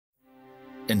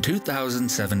In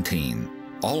 2017,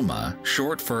 ALMA,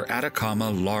 short for Atacama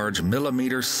Large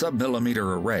Millimeter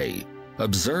Submillimeter Array,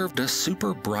 observed a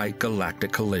super bright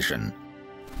galactic collision.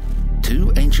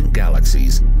 Two ancient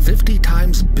galaxies, 50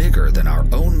 times bigger than our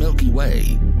own Milky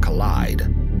Way,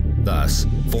 collide, thus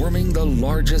forming the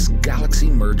largest galaxy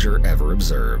merger ever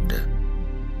observed.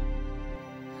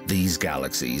 These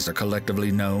galaxies are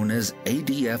collectively known as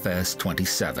ADFS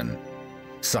 27.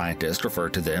 Scientists refer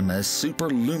to them as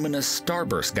super-luminous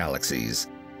starburst galaxies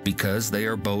because they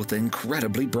are both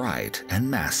incredibly bright and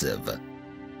massive.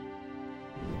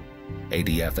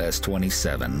 ADFS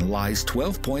 27 lies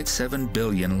 12.7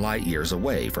 billion light-years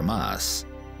away from us.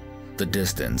 The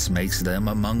distance makes them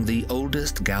among the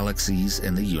oldest galaxies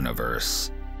in the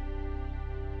universe.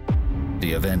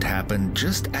 The event happened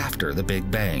just after the Big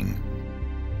Bang.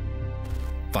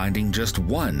 Finding just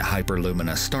one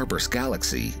hyper-luminous starburst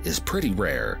galaxy is pretty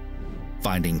rare.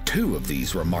 Finding two of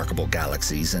these remarkable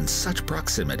galaxies in such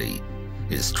proximity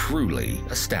is truly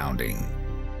astounding.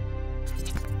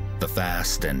 The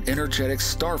fast and energetic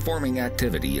star-forming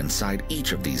activity inside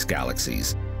each of these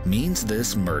galaxies means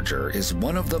this merger is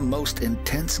one of the most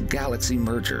intense galaxy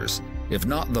mergers, if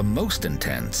not the most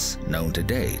intense, known to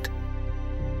date.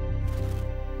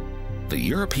 The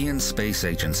European Space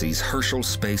Agency's Herschel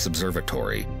Space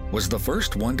Observatory was the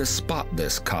first one to spot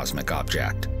this cosmic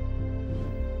object.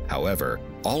 However,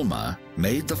 ALMA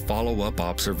made the follow-up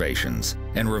observations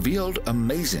and revealed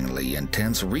amazingly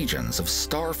intense regions of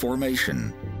star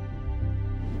formation.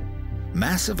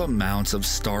 Massive amounts of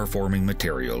star-forming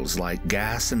materials like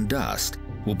gas and dust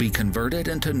will be converted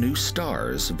into new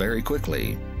stars very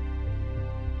quickly.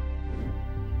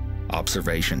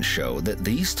 Observations show that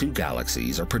these two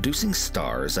galaxies are producing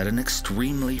stars at an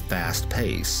extremely fast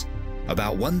pace,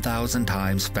 about 1,000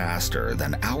 times faster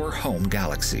than our home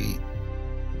galaxy.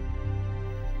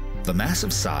 The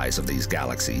massive size of these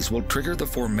galaxies will trigger the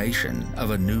formation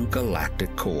of a new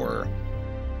galactic core.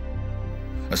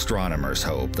 Astronomers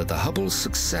hope that the Hubble's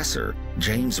successor,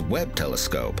 James Webb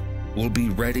Telescope, will be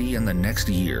ready in the next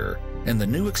year, and the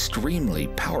new extremely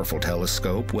powerful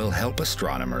telescope will help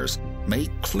astronomers make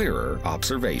clearer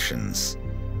observations.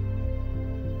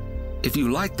 If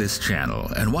you like this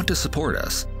channel and want to support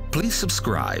us, please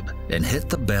subscribe and hit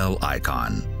the bell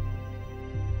icon.